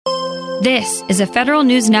This is a Federal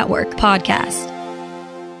News Network podcast.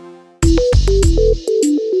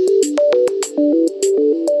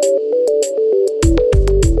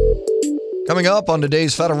 Coming up on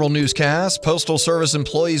today's Federal Newscast, Postal Service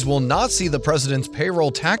employees will not see the president's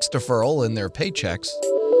payroll tax deferral in their paychecks.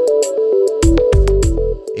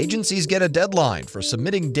 Agencies get a deadline for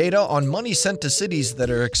submitting data on money sent to cities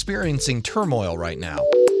that are experiencing turmoil right now.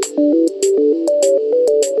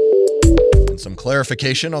 And some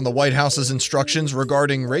clarification on the White House's instructions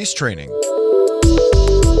regarding race training.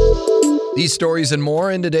 These stories and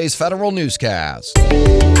more in today's Federal Newscast.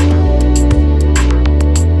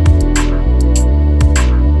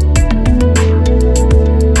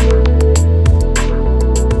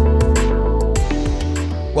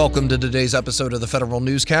 Welcome to today's episode of the Federal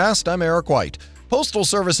Newscast. I'm Eric White. Postal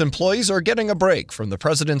Service employees are getting a break from the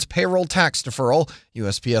president's payroll tax deferral.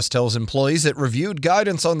 USPS tells employees it reviewed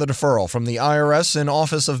guidance on the deferral from the IRS and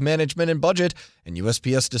Office of Management and Budget, and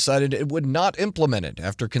USPS decided it would not implement it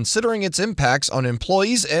after considering its impacts on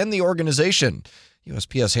employees and the organization.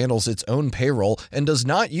 USPS handles its own payroll and does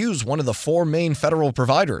not use one of the four main federal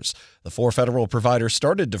providers. The four federal providers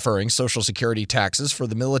started deferring Social Security taxes for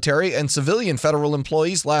the military and civilian federal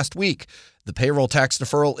employees last week. The payroll tax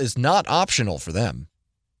deferral is not optional for them.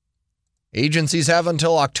 Agencies have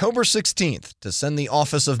until October 16th to send the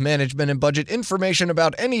Office of Management and Budget information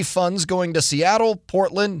about any funds going to Seattle,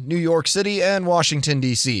 Portland, New York City, and Washington,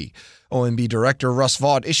 D.C. OMB Director Russ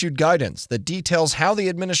Vaught issued guidance that details how the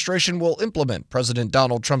administration will implement President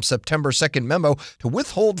Donald Trump's September 2nd memo to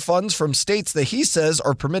withhold funds from states that he says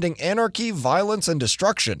are permitting anarchy, violence, and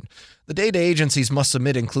destruction. The data agencies must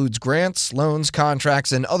submit includes grants, loans,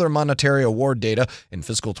 contracts, and other monetary award data in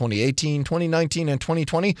fiscal 2018, 2019, and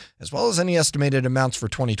 2020, as well as any estimated amounts for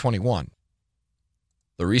 2021.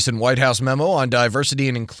 The recent White House memo on diversity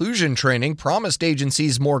and inclusion training promised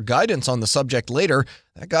agencies more guidance on the subject later.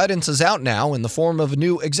 That guidance is out now in the form of a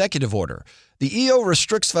new executive order. The EO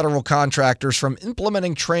restricts federal contractors from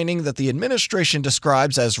implementing training that the administration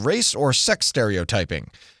describes as race or sex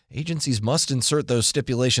stereotyping. Agencies must insert those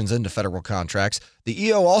stipulations into federal contracts. The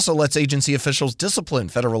EO also lets agency officials discipline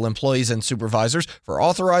federal employees and supervisors for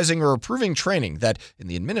authorizing or approving training that, in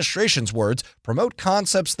the administration's words, promote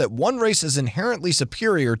concepts that one race is inherently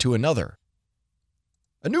superior to another.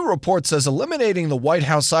 A new report says eliminating the White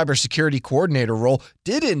House cybersecurity coordinator role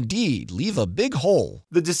did indeed leave a big hole.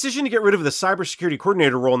 The decision to get rid of the cybersecurity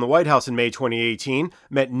coordinator role in the White House in May 2018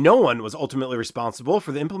 meant no one was ultimately responsible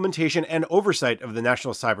for the implementation and oversight of the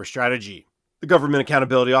National Cyber Strategy. The Government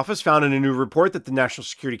Accountability Office found in a new report that the National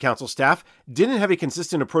Security Council staff didn't have a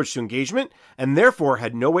consistent approach to engagement and therefore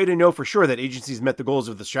had no way to know for sure that agencies met the goals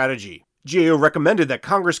of the strategy. GAO recommended that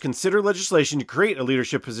Congress consider legislation to create a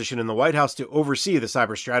leadership position in the White House to oversee the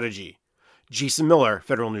cyber strategy. Jason Miller,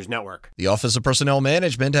 Federal News Network. The Office of Personnel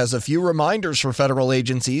Management has a few reminders for federal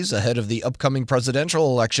agencies ahead of the upcoming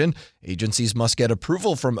presidential election. Agencies must get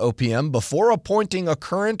approval from OPM before appointing a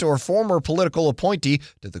current or former political appointee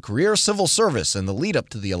to the career civil service in the lead-up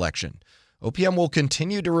to the election. OPM will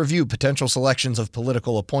continue to review potential selections of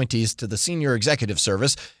political appointees to the Senior Executive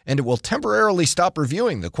Service, and it will temporarily stop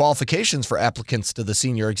reviewing the qualifications for applicants to the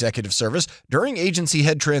Senior Executive Service during agency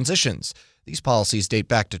head transitions. These policies date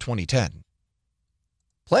back to 2010.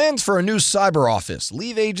 Plans for a new cyber office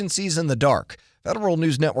leave agencies in the dark. Federal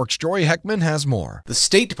News Network's Jory Heckman has more. The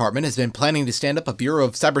State Department has been planning to stand up a Bureau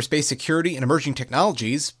of Cyberspace Security and Emerging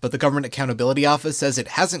Technologies, but the Government Accountability Office says it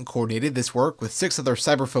hasn't coordinated this work with 6 other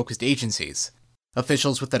cyber-focused agencies.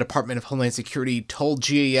 Officials with the Department of Homeland Security told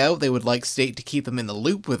GAO they would like State to keep them in the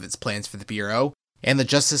loop with its plans for the Bureau, and the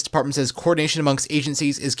Justice Department says coordination amongst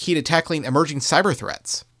agencies is key to tackling emerging cyber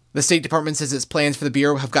threats. The State Department says its plans for the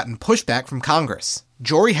Bureau have gotten pushback from Congress.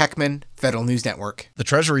 Jory Heckman, Federal News Network. The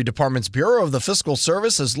Treasury Department's Bureau of the Fiscal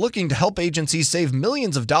Service is looking to help agencies save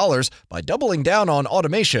millions of dollars by doubling down on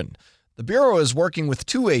automation. The Bureau is working with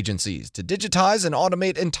 2 agencies to digitize and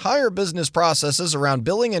automate entire business processes around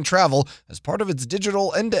billing and travel as part of its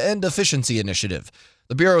digital end-to-end efficiency initiative.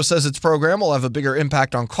 The Bureau says its program will have a bigger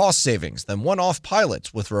impact on cost savings than one-off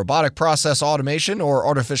pilots with robotic process automation or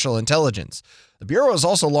artificial intelligence. The Bureau has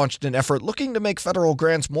also launched an effort looking to make federal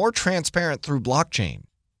grants more transparent through blockchain.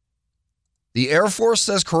 The Air Force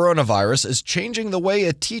says coronavirus is changing the way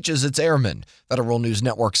it teaches its airmen. Federal News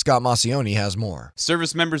Network's Scott Maucione has more.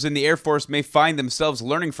 Service members in the Air Force may find themselves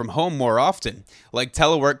learning from home more often. Like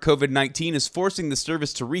telework, COVID-19 is forcing the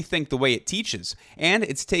service to rethink the way it teaches, and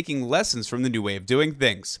it's taking lessons from the new way of doing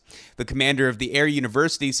things. The commander of the Air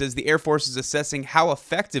University says the Air Force is assessing how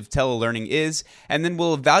effective telelearning is, and then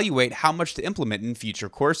will evaluate how much to implement in future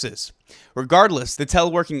courses. Regardless, the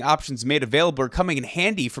teleworking options made available are coming in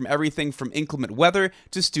handy from everything from inclement weather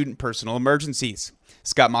to student personal emergencies.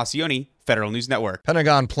 Scott Maucione, Federal News Network.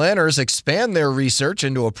 Pentagon planners expand their research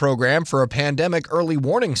into a program for a pandemic early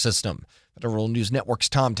warning system. Federal News Network's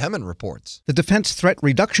Tom Temin reports. The Defense Threat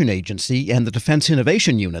Reduction Agency and the Defense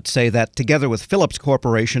Innovation Unit say that, together with Phillips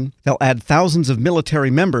Corporation, they'll add thousands of military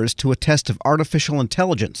members to a test of artificial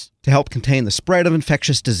intelligence to help contain the spread of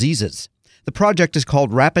infectious diseases. The project is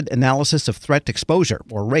called Rapid Analysis of Threat Exposure,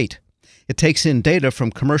 or RATE. It takes in data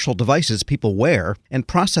from commercial devices people wear and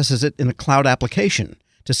processes it in a cloud application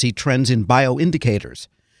to see trends in bioindicators.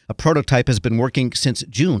 A prototype has been working since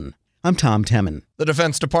June. I'm Tom Temin. The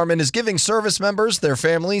Defense Department is giving service members, their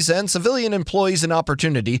families, and civilian employees an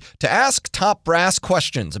opportunity to ask top brass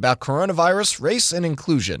questions about coronavirus, race, and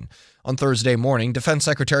inclusion. On Thursday morning, Defense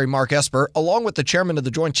Secretary Mark Esper, along with the chairman of the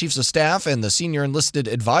Joint Chiefs of Staff and the senior enlisted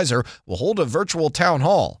advisor, will hold a virtual town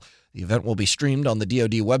hall. The event will be streamed on the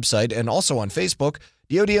DoD website and also on Facebook.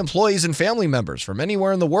 DoD employees and family members from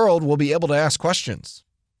anywhere in the world will be able to ask questions.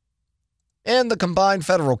 And the combined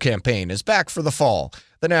federal campaign is back for the fall.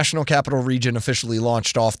 The National Capital Region officially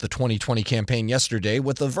launched off the 2020 campaign yesterday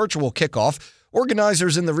with a virtual kickoff.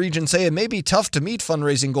 Organizers in the region say it may be tough to meet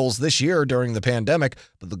fundraising goals this year during the pandemic,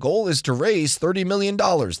 but the goal is to raise $30 million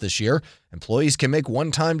this year. Employees can make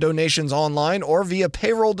one-time donations online or via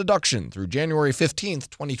payroll deduction through January 15th,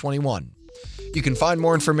 2021. You can find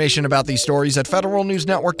more information about these stories at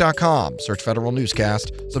federalnewsnetwork.com. Search Federal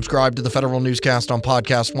Newscast, subscribe to the Federal Newscast on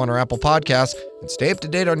Podcast One or Apple Podcasts, and stay up to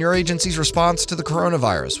date on your agency's response to the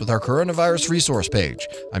coronavirus with our coronavirus resource page.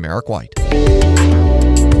 I'm Eric White.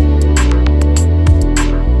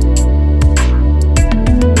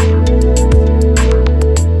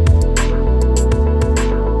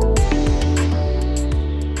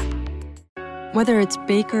 Whether it's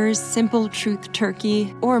Baker's Simple Truth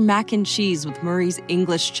Turkey or mac and cheese with Murray's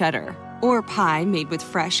English Cheddar or pie made with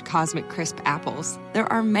fresh Cosmic Crisp apples,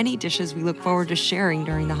 there are many dishes we look forward to sharing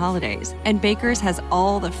during the holidays. And Baker's has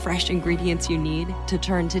all the fresh ingredients you need to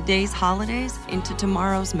turn today's holidays into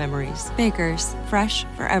tomorrow's memories. Baker's, fresh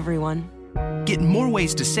for everyone. Get more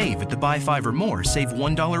ways to save at the Buy 5 or More Save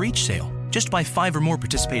 $1 each sale. Just buy 5 or more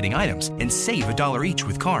participating items and save $1 each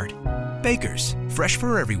with card. Baker's, fresh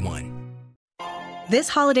for everyone. This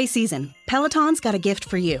holiday season, Peloton's got a gift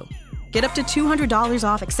for you. Get up to $200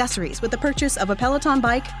 off accessories with the purchase of a Peloton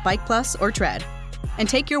bike, Bike Plus, or Tread. And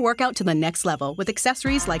take your workout to the next level with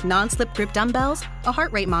accessories like non-slip grip dumbbells, a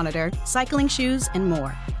heart rate monitor, cycling shoes, and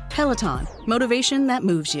more. Peloton, motivation that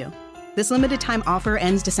moves you. This limited time offer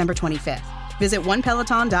ends December 25th. Visit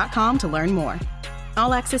onepeloton.com to learn more.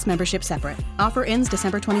 All access membership separate. Offer ends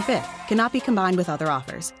December 25th. Cannot be combined with other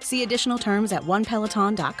offers. See additional terms at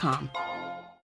onepeloton.com.